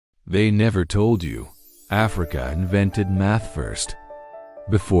They never told you Africa invented math first.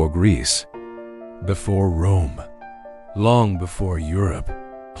 Before Greece, before Rome, long before Europe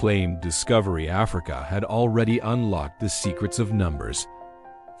claimed discovery, Africa had already unlocked the secrets of numbers.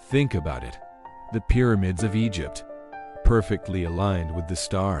 Think about it. The pyramids of Egypt, perfectly aligned with the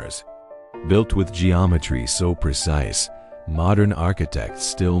stars, built with geometry so precise, modern architects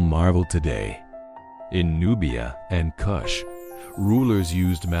still marvel today. In Nubia and Kush, rulers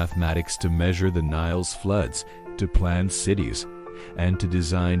used mathematics to measure the Nile's floods, to plan cities, and to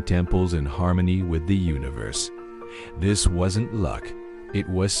design temples in harmony with the universe. This wasn't luck, it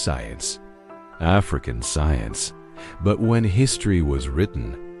was science. African science. But when history was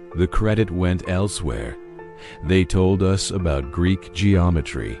written, the credit went elsewhere. They told us about Greek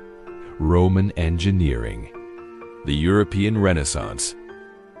geometry, Roman engineering, the European Renaissance.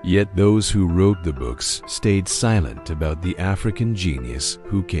 Yet those who wrote the books stayed silent about the African genius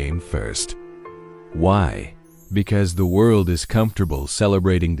who came first. Why? Because the world is comfortable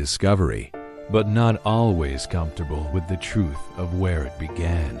celebrating discovery, but not always comfortable with the truth of where it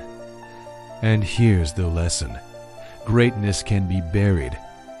began. And here's the lesson. Greatness can be buried,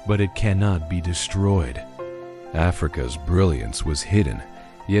 but it cannot be destroyed. Africa's brilliance was hidden,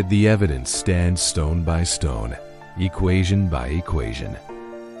 yet the evidence stands stone by stone, equation by equation.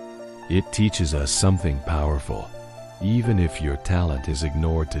 It teaches us something powerful. Even if your talent is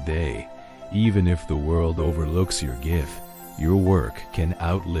ignored today, even if the world overlooks your gift, your work can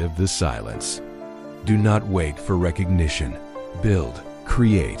outlive the silence. Do not wait for recognition. Build,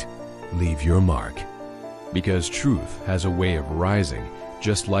 create, leave your mark. Because truth has a way of rising,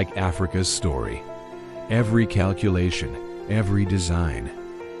 just like Africa's story. Every calculation, every design,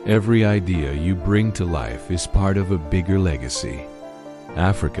 every idea you bring to life is part of a bigger legacy.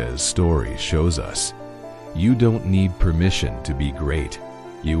 Africa's story shows us you don't need permission to be great.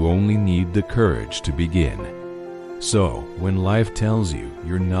 You only need the courage to begin. So, when life tells you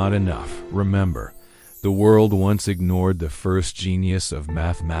you're not enough, remember, the world once ignored the first genius of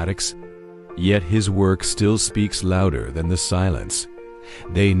mathematics, yet his work still speaks louder than the silence.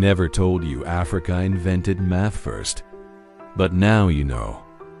 They never told you Africa invented math first, but now you know.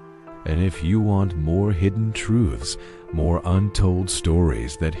 And if you want more hidden truths, more untold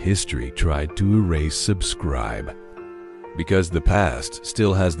stories that history tried to erase, subscribe. Because the past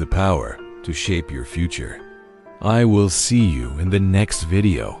still has the power to shape your future. I will see you in the next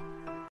video.